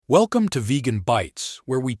Welcome to Vegan Bytes,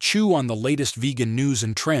 where we chew on the latest vegan news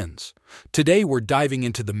and trends. Today we're diving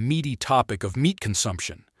into the meaty topic of meat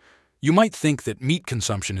consumption. You might think that meat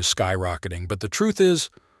consumption is skyrocketing, but the truth is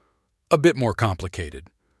a bit more complicated.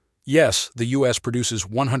 Yes, the U.S. produces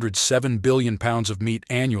 107 billion pounds of meat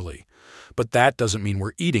annually, but that doesn't mean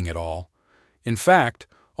we're eating it all. In fact,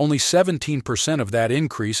 only 17% of that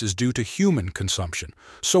increase is due to human consumption.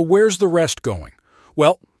 So where's the rest going?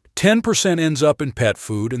 Well, 10% ends up in pet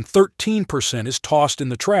food and 13% is tossed in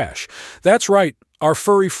the trash. That's right, our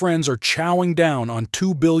furry friends are chowing down on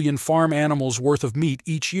 2 billion farm animals worth of meat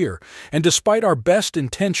each year. And despite our best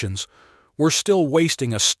intentions, we're still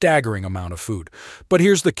wasting a staggering amount of food. But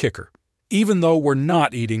here's the kicker. Even though we're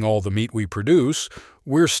not eating all the meat we produce,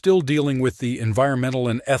 we're still dealing with the environmental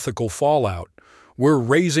and ethical fallout. We're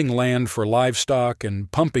raising land for livestock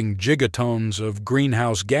and pumping gigatons of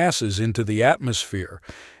greenhouse gases into the atmosphere.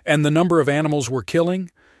 And the number of animals we're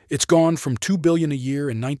killing? It's gone from 2 billion a year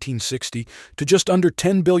in 1960 to just under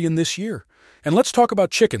 10 billion this year. And let's talk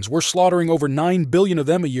about chickens. We're slaughtering over 9 billion of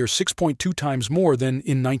them a year, 6.2 times more than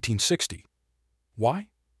in 1960. Why?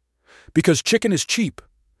 Because chicken is cheap.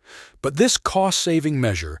 But this cost-saving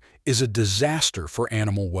measure is a disaster for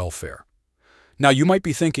animal welfare. Now, you might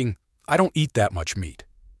be thinking, I don't eat that much meat.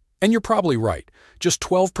 And you're probably right. Just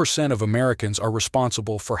 12% of Americans are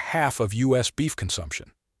responsible for half of U.S. beef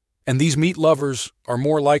consumption. And these meat lovers are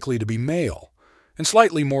more likely to be male, and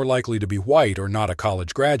slightly more likely to be white or not a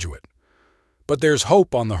college graduate. But there's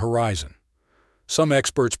hope on the horizon. Some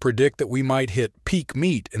experts predict that we might hit peak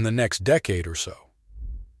meat in the next decade or so.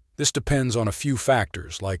 This depends on a few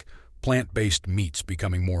factors, like plant-based meats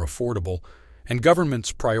becoming more affordable and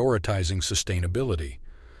governments prioritizing sustainability.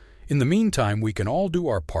 In the meantime, we can all do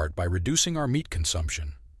our part by reducing our meat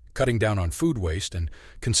consumption, cutting down on food waste, and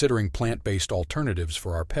considering plant-based alternatives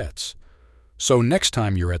for our pets. So next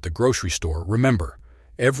time you're at the grocery store, remember,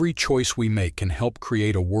 every choice we make can help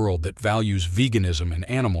create a world that values veganism and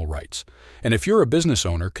animal rights. And if you're a business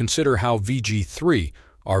owner, consider how VG3,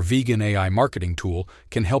 our vegan AI marketing tool,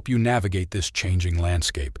 can help you navigate this changing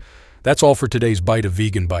landscape. That's all for today's Bite of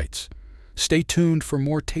Vegan Bites. Stay tuned for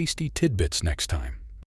more tasty tidbits next time.